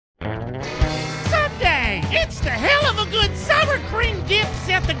sour cream dips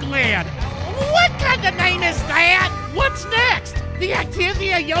at the Glen. What kind of name is that? What's next? The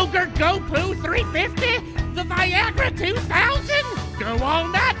Activia Yogurt Go Poo 350? The Viagra 2000? Go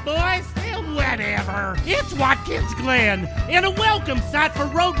on that, boys. Whatever. It's Watkins Glen, and a welcome sight for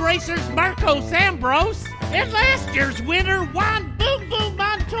road racers Marcos Ambrose and last year's winner Juan Boom Boom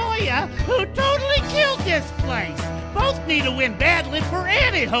Montoya, who totally killed this place. Both need a win badly for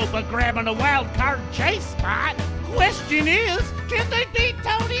any hope of grabbing a wild card chase spot. Question is, can they beat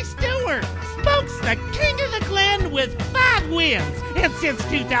Tony Stewart? Smoke's the king of the Glen with 5 wins, and since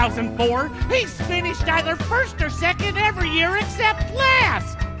 2004, he's finished either first or second every year except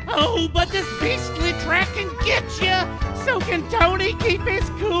last. Oh, but this beastly track can get you. So can Tony keep his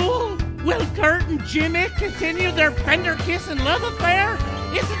cool? Will Kurt and Jimmy continue their fender kiss and love affair?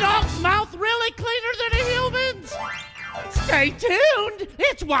 Is a dog's mouth really cleaner than a human's? Stay tuned.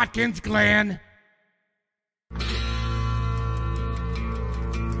 It's Watkins Glen.